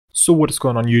So what is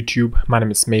going on YouTube? My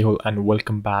name is Mehul and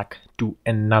welcome back to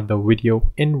another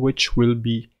video in which we'll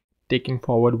be taking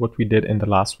forward what we did in the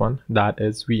last one. That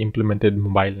is, we implemented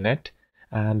MobileNet,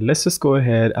 and let's just go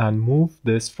ahead and move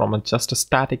this from just a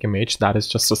static image, that is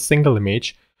just a single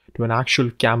image, to an actual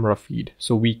camera feed,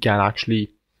 so we can actually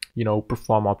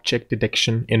perform object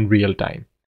detection in real time.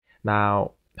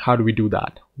 Now, how do we do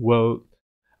that? Well,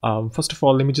 first of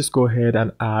all, let me just go ahead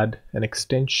and add an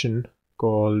extension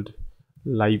called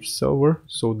live server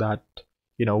so that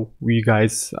we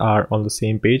guys are on the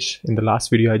same page. In the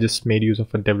last video I just made use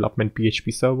of a development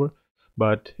PHP server,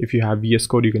 but if you have VS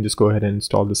Code you can just go ahead and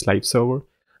install this live server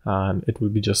and it will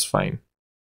be just fine.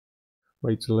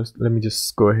 Right, so let me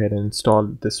just go ahead and install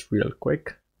this real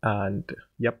quick, and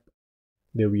yep,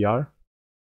 there we are.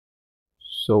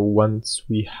 So once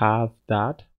we have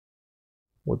that,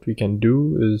 what we can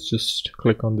do is just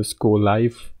click on this go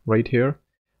live right here,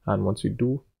 and once we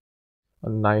do, a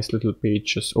nice little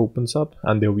page just opens up,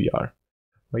 and there we are.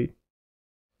 Right,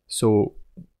 so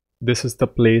this is the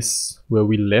place where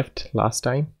we left last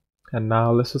time, and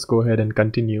now let's just go ahead and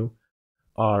continue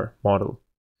our model.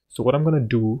 So what I'm going to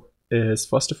do is,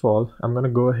 first of all, I'm going to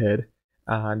go ahead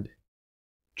and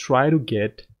try to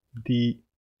get the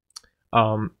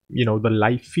the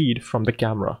live feed from the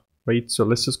camera, right? So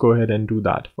let's just go ahead and do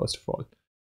that first of all.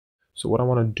 So what I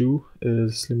want to do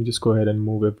is, let me just go ahead and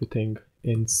move everything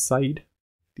inside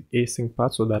the async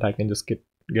part so that I can just get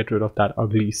rid of that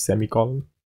ugly semicolon.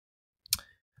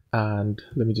 And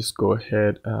let me just go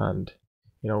ahead and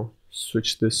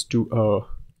switch this to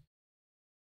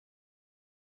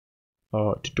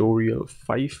a tutorial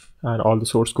 5, and all the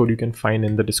source code you can find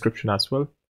in the description as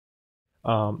well.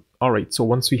 All right, so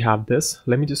once we have this,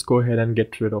 let me just go ahead and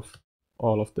get rid of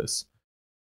all of this.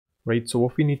 Right, so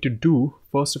what we need to do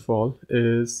first of all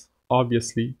is,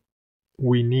 obviously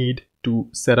we need to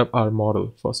set up our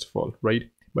model first of all, right?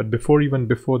 But before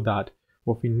that,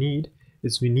 what we need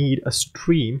is a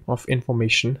stream of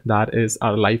information that is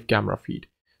our live camera feed.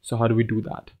 So how do we do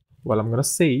that? Well, I'm gonna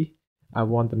say I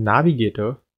want the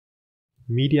navigator,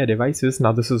 media devices.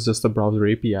 Now this is just the browser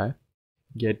API,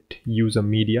 get user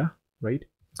media, right?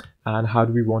 And how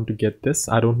do we want to get this?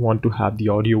 I don't want to have the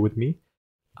audio with me.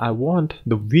 I want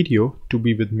the video to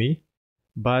be with me,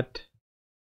 but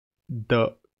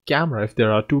the camera, if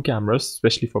there are two cameras,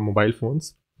 especially for mobile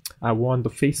phones, I want the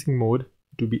facing mode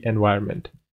to be environment.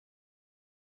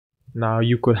 Now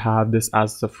you could have this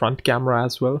as the front camera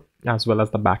as well as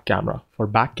the back camera. For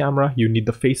back camera, you need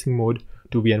the facing mode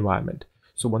to be environment.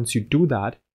 So once you do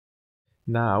that,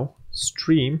 now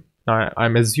stream, now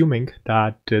I'm assuming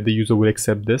that the user will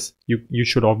accept this. You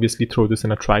should obviously throw this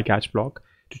in a try catch block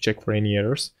to check for any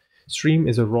errors. Stream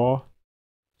is a raw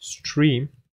stream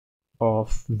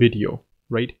of video,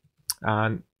 right?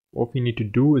 And what we need to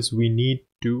do is we need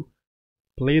to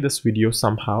play this video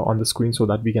somehow on the screen so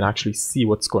that we can actually see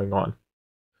what's going on.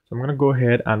 So I'm going to go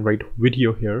ahead and write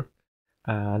video here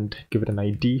and give it an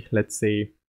ID. Let's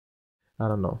say, I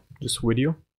don't know, just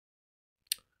video,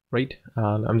 right?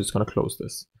 And I'm just going to close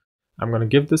this. I'm going to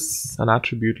give this an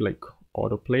attribute like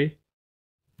autoplay,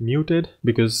 muted,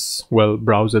 because, well,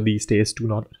 browser these days do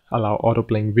not allow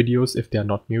autoplaying videos if they are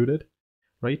not muted,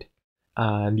 right?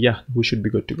 And yeah, we should be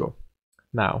good to go.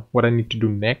 Now what I need to do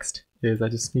next is I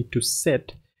just need to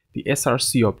set the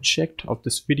src object of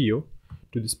this video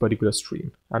to this particular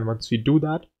stream, and once we do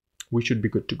that, we should be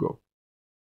good to go,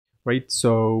 right?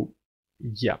 So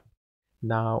yeah,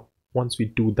 now once we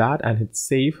do that and hit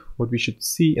save, what we should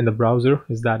see in the browser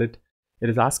is that it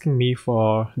is asking me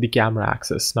for the camera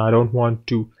access. Now I don't want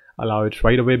to allow it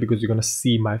right away because you're going to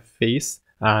see my face,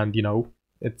 and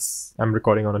I'm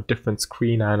recording on a different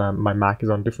screen, and my Mac is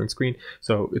on a different screen,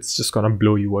 so it's just gonna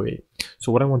blow you away.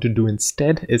 So what I want to do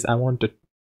instead is I want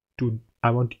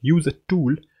to use a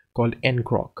tool called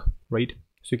ncroc, right?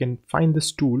 So you can find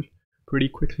this tool pretty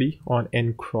quickly on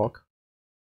ncroc,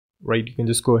 right? You can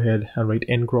just go ahead and write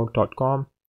ncroc.com,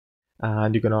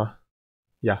 and you're gonna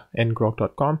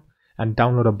ncroc.com, and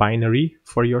download a binary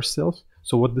for yourself.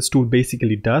 So what this tool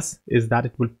basically does is that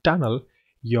it will tunnel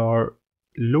your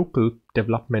local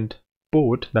development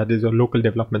port, that is your local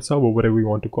development server, whatever you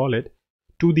want to call it,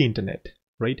 to the internet,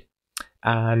 right?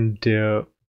 And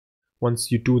once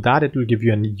you do that, it will give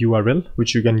you an URL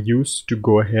which you can use to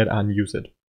go ahead and use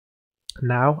it.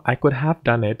 Now I could have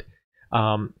done it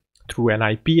through an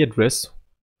IP address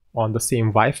on the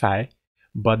same Wi-Fi,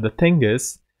 but the thing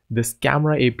is, this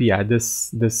camera API,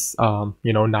 this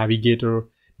navigator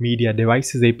media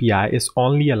devices API is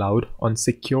only allowed on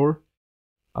secure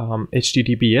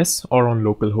HTTPS or on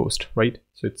localhost, right?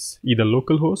 So it's either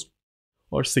localhost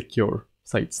or secure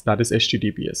sites, that is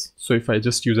HTTPS. So if I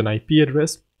just use an IP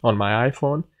address, on my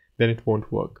iPhone, then it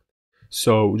won't work.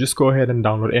 So just go ahead and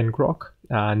download ngrok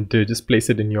and just place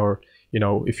it in your,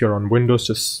 if you're on Windows,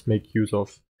 just make use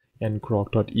of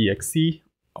ngrok.exe,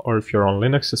 or if you're on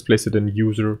Linux, just place it in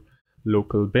user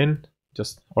local bin,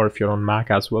 or if you're on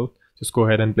Mac as well, just go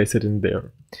ahead and place it in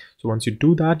there. So once you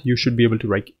do that, you should be able to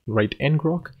write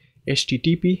ngrok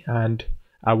http, and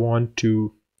I want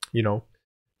to,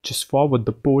 just forward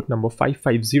the port number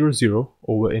 5500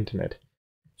 over internet.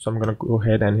 So I'm going to go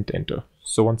ahead and hit enter.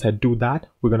 So once I do that,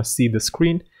 we're going to see the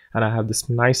screen, and I have this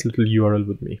nice little URL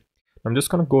with me. I'm just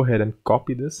going to go ahead and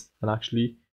copy this and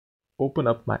actually open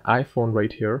up my iPhone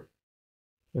right here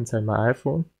inside my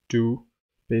iPhone to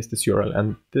paste this URL.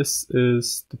 And this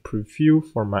is the preview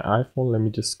for my iPhone. Let me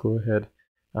just go ahead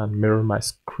and mirror my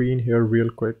screen here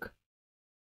real quick.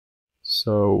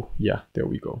 So yeah, there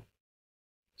we go.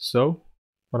 So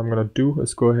what I'm going to do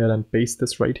is go ahead and paste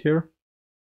this right here.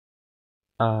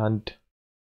 And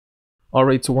all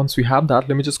right, so once we have that,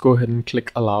 let me just go ahead and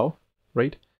click allow,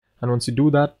 right? And once you do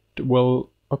that, well,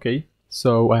 okay,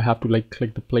 so I have to like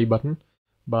click the play button,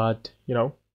 but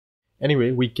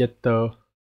anyway, we get the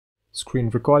screen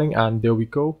recording, and there we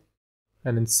go,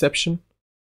 an inception,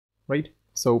 right?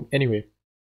 So anyway,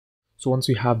 so once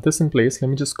we have this in place, let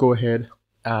me just go ahead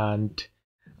and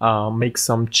make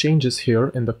some changes here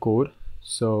in the code.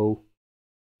 So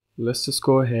let's just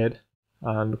go ahead,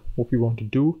 and what we want to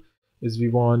do is we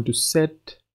want to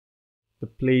set the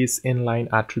place inline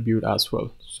attribute as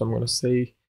well. So I'm going to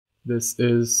say this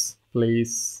is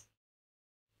place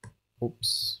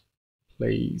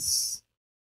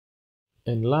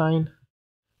inline,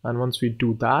 and once we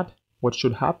do that, what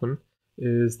should happen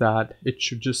is that it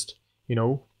should just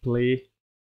play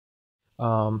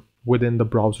within the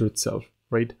browser itself,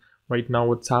 right? Right now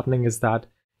what's happening is that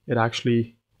it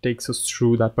actually takes us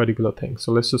through that particular thing.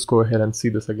 So let's just go ahead and see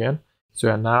this again. So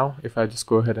yeah, now if I just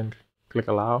go ahead and click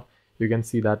allow, you can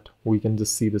see that we can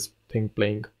just see this thing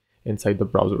playing inside the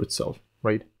browser itself,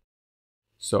 right?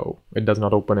 So it does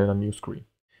not open in a new screen.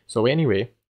 So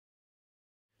anyway,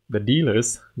 the deal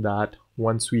is that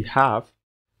once we have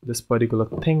this particular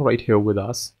thing right here with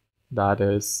us, that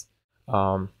is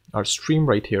our stream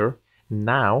right here,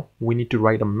 now we need to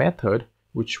write a method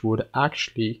which would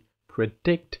actually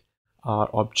predict our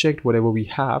object, whatever we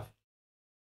have,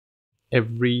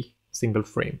 every single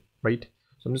frame, right?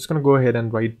 So I'm just going to go ahead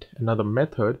and write another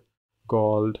method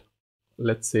called,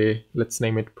 let's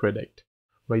name it predict,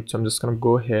 right? So I'm just going to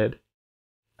go ahead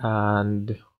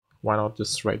and why not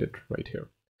just write it right here.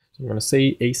 So I'm going to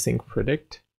say async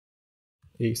predict,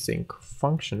 async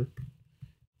function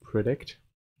predict,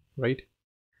 right?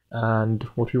 And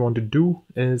what we want to do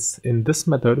is in this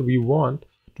method, we want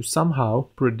to somehow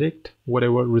predict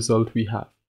whatever result we have,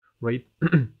 right?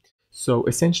 So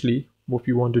essentially what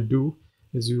we want to do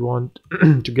is we want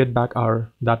to get back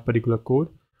that particular code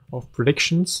of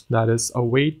predictions, that is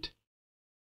await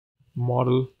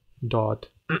model dot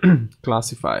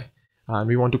classify, and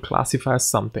we want to classify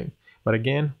something, but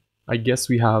again I guess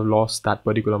we have lost that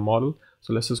particular model,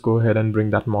 so let's just go ahead and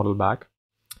bring that model back.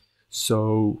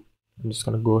 So I'm just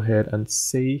going to go ahead and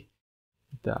say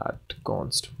that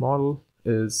const model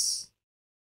is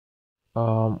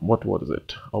what is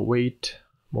it, await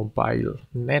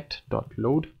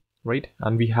MobileNet.load, right?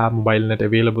 And we have MobileNet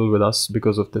available with us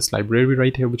because of this library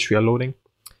right here which we are loading.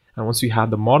 And once we have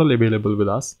the model available with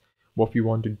us, what we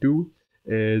want to do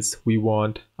is we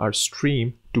want our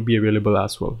stream to be available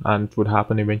as well, and it would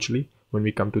happen eventually when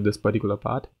we come to this particular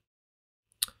part,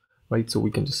 right? So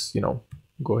we can just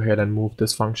go ahead and move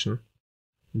this function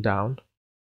down.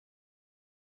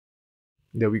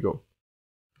 There we go,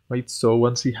 right? So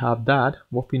once we have that,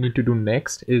 what we need to do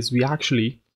next is we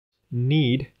actually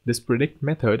need this predict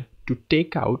method to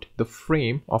take out the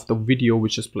frame of the video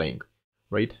which is playing,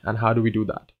 right? And how do we do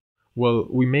that? Well,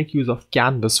 we make use of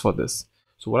canvas for this.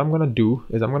 So what I'm going to do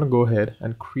is I'm going to go ahead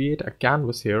and create a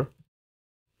canvas here.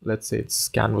 Let's say it's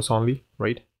canvas only,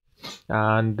 right?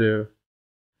 And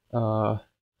I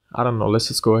don't know, let's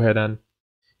just go ahead and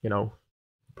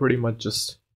pretty much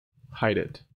just hide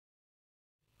it.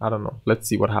 I don't know, let's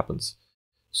see what happens.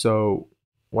 So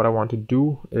what I want to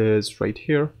do is right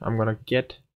here, I'm going to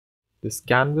get this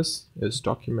canvas is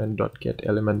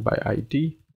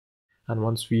document.getElementById. And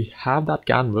once we have that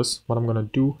canvas, what I'm going to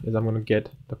do is I'm going to get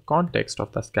the context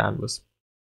of that canvas.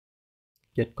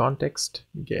 Get context,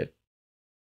 get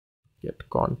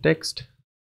context,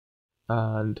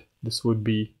 and this would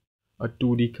be a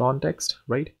 2D context,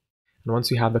 right? And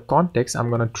once we have the context, I'm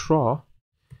going to draw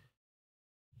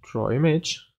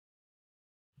image.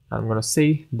 I'm going to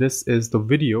say this is the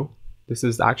video. This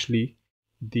is actually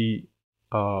the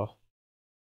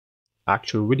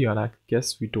actual video, and I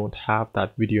guess we don't have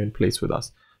that video in place with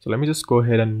us. So let me just go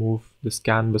ahead and move this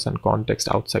canvas and context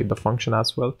outside the function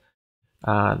as well.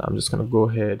 And I'm just going to go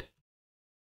ahead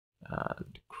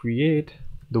and create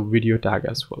the video tag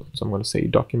as well. So I'm going to say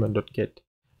document.get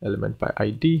element by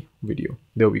ID video.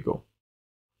 There we go.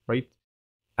 Right.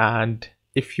 And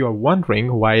if you're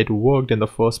wondering why it worked in the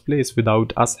first place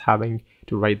without us having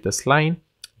to write this line,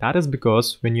 that is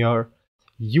because when you're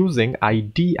using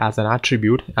ID as an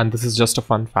attribute, and this is just a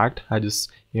fun fact,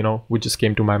 which just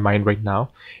came to my mind right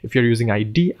now. If you're using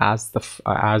ID as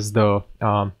the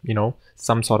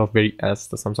some sort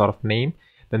of name,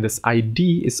 then this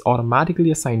ID is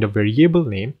automatically assigned a variable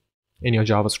name in your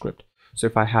JavaScript. So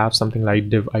if I have something like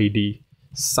div ID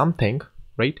something,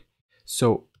 right?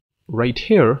 So right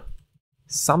here,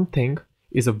 something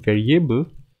is a variable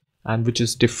and which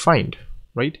is defined,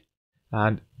 right?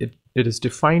 And it is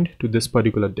defined to this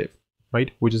particular div,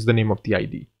 right? Which is the name of the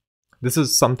ID. This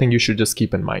is something you should just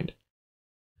keep in mind.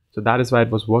 So that is why it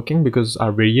was working, because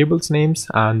our variables names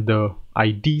and the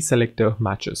ID selector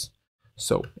matches.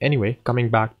 So anyway, coming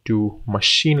back to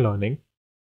machine learning,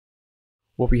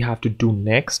 what we have to do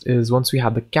next is, once we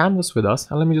have the canvas with us,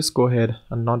 and let me just go ahead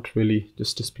and not really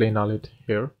just display null it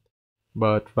here,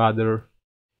 but rather,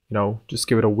 just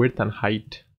give it a width and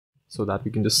height so that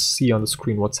we can just see on the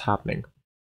screen what's happening.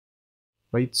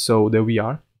 Right, so there we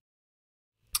are.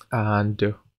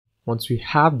 And once we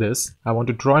have this, I want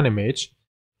to draw an image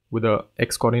with a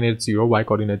x coordinate 0, y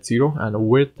coordinate 0, and a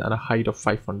width and a height of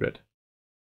 500.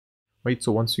 Right,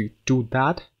 so once we do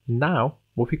that, now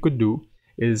what we could do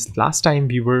is, last time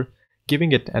we were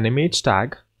giving it an image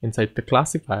tag inside the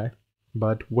classifier,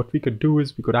 but what we could do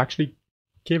is we could actually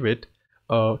give it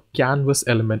a canvas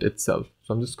element itself.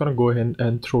 So I'm just going to go ahead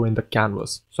and throw in the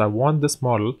canvas. So I want this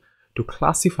model to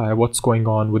classify what's going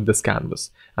on with this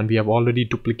canvas, and we have already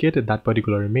duplicated that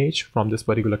particular image from this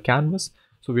particular canvas,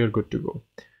 so we are good to go.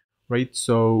 Right,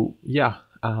 so yeah,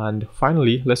 and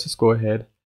finally let's just go ahead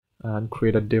and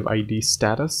create a div ID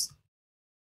status,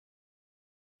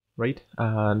 right?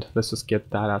 And let's just get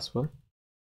that as well.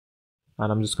 And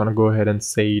I'm just going to go ahead and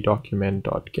say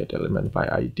document.get element by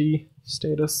ID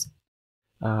status,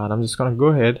 and I'm just going to go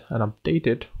ahead and update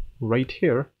it right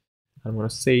here. I'm going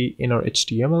to say inner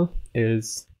HTML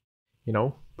is,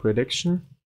 prediction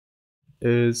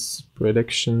is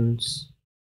predictions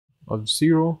of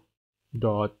 0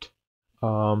 dot,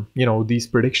 these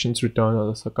predictions return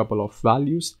us a couple of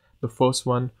values. The first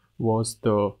one was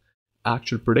the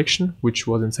actual prediction, which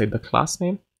was inside the class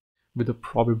name, with a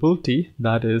probability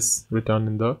that is returned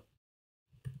in the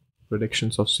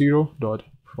predictions of 0 dot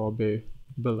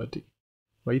probability.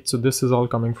 Right, so this is all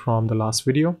coming from the last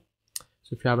video.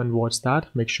 So if you haven't watched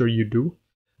that, make sure you do.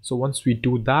 So once we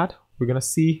do that, we're gonna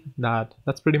see that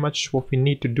that's pretty much what we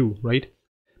need to do, right?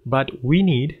 But we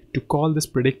need to call this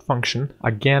predict function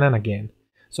again and again.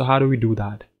 So how do we do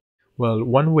that? Well,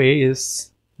 one way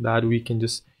is that we can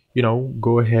just,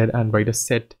 go ahead and write a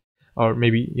set, or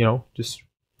maybe, just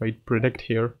write predict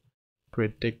here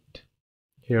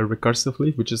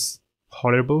recursively, which is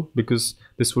horrible because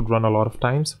this would run a lot of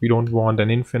times. We don't want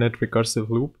an infinite recursive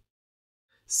loop.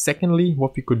 Secondly,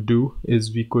 what we could do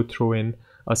is we could throw in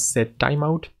a set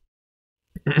timeout,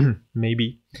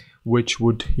 maybe, which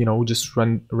would, just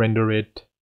render it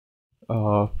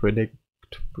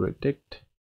predict.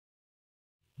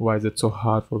 Why is it so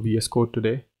hard for VS Code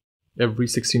today? Every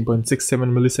 16.67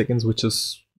 milliseconds, which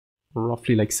is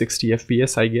roughly like 60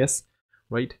 FPS, I guess,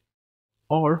 right?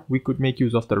 Or we could make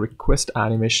use of the request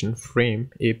animation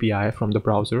frame API from the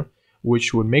browser,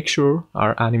 which would make sure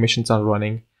our animations are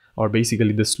running, or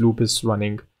basically this loop is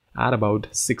running at about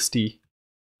 60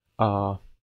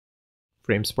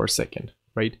 frames per second,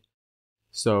 right?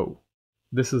 So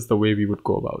this is the way we would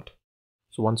go about.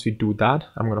 So once we do that,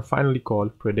 I'm going to finally call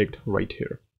predict right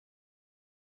here.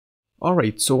 All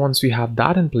right, so once we have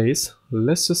that in place,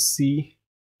 let's just see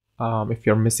if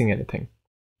you're missing anything.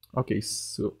 Okay,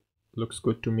 so looks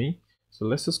good to me. So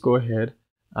let's just go ahead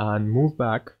and move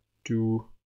back to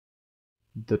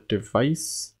the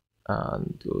device,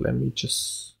 and let me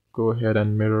just go ahead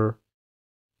and mirror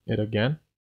it again.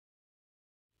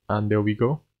 And there we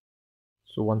go.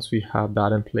 So once we have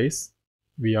that in place,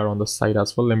 we are on the site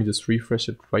as well. Let me just refresh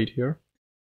it right here.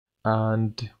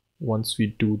 And once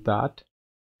we do that,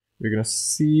 we're gonna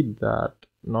see that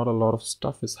not a lot of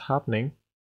stuff is happening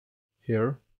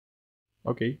here.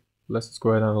 Okay, let's just go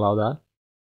ahead and allow that.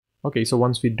 Okay, so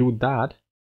once we do that,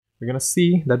 we're gonna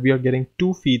see that we are getting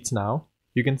two feeds now.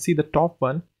 You can see the top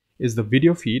one is the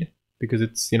video feed because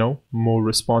it's, more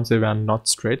responsive and not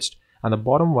stretched, and the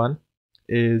bottom one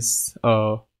is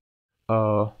the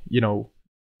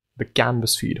the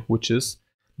canvas feed, which is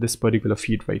this particular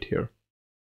feed right here.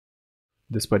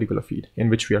 This particular feed in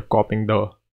which we are copying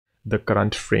the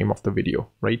current frame of the video,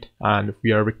 right? And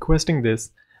we are requesting this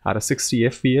at a 60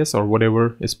 fps or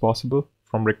whatever is possible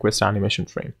from request animation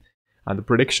frame. And the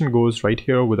prediction goes right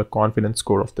here with a confidence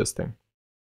score of this thing.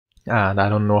 And I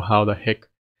don't know how the heck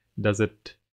does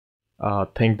it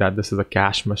think that this is a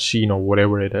cache machine or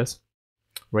whatever it is,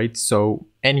 right? So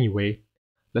anyway,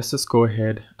 let's just go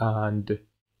ahead and,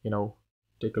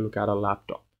 take a look at a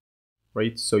laptop,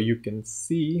 right? So you can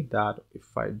see that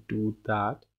if I do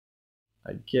that,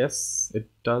 I guess it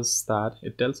does that.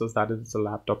 It tells us that it's a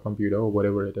laptop computer or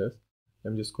whatever it is.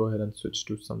 Let me just go ahead and switch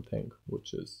to something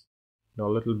which is a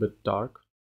little bit dark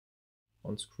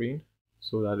on screen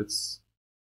so that it's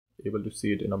able to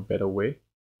see it in a better way.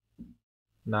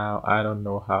 Now, I don't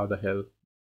know how the hell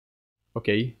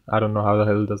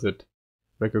does it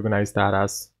recognize that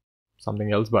as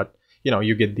something else, but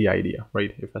you get the idea,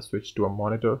 right? If I switch to a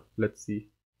monitor, let's see,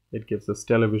 it gives us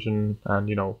television,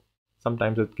 and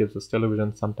sometimes it gives us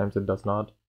television, sometimes it does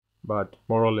not, but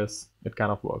more or less it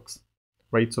kind of works,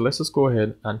 right? So let's just go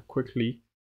ahead and quickly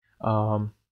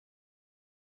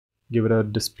give it a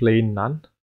display none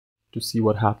to see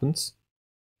what happens.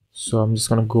 So I'm just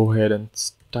gonna go ahead and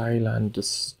style and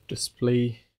just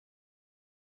display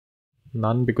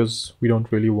none, because we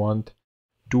don't really want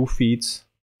two feeds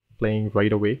playing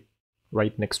right away,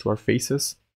 right next to our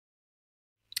faces.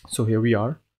 So here we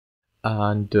are,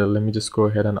 and let me just go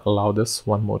ahead and allow this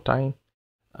one more time,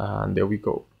 and there we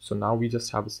go. So now we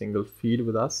just have a single feed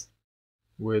with us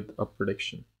with a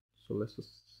prediction. So let's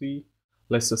just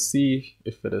see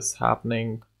if it is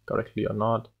happening correctly or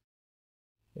not.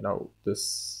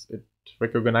 It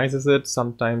recognizes it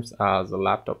sometimes as a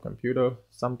laptop computer,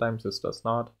 sometimes it does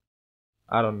not.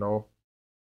 I don't know.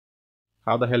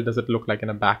 How the hell does it look like in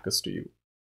a Bacchus to you?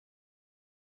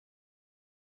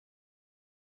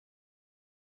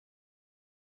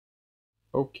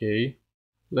 Okay,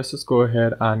 let's just go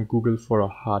ahead and Google for a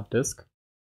hard disk,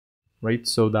 right?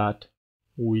 So that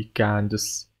we can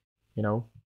just,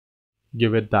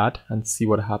 give it that and see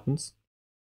what happens.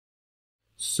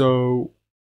 So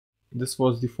this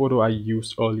was the photo I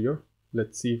used earlier.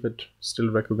 Let's see if it still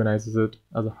recognizes it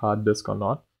as a hard disk or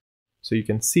not. So you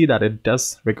can see that it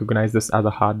does recognize this as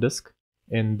a hard disk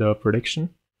in the prediction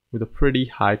with a pretty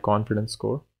high confidence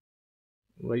score,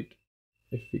 right?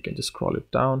 If we can just scroll it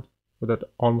down with that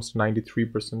almost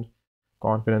 93%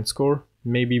 confidence score,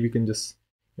 maybe we can just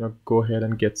go ahead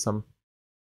and get some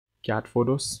cat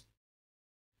photos,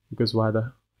 because why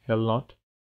the hell not,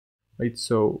 right?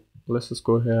 So let's just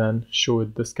go ahead and show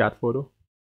it this cat photo.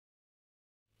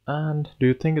 And do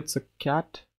you think it's a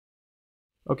cat?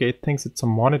 Okay, it thinks it's a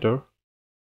monitor.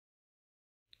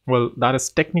 Well, that is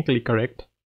technically correct,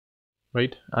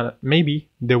 right? And maybe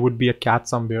there would be a cat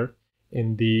somewhere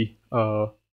in the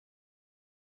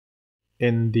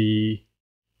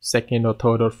second or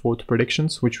third or fourth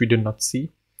predictions, which we did not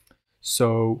see.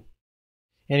 So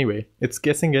anyway, it's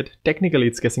guessing it. Technically,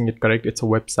 it's guessing it correct. It's a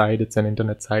website, it's an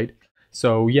internet site.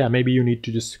 So yeah, maybe you need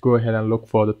to just go ahead and look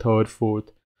for the third,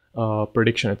 fourth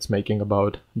prediction it's making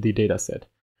about the data set,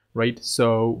 right?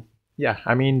 So yeah,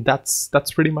 I mean, that's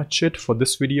pretty much it for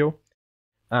this video.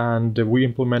 And we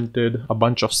implemented a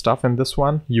bunch of stuff in this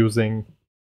one using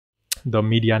the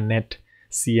MediaNet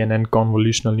CNN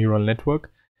convolutional neural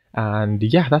network. And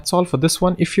yeah, that's all for this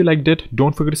one. If you liked it,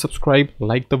 don't forget to subscribe,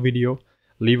 like the video,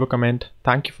 leave a comment.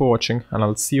 Thank you for watching, and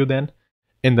I'll see you then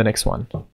in the next one.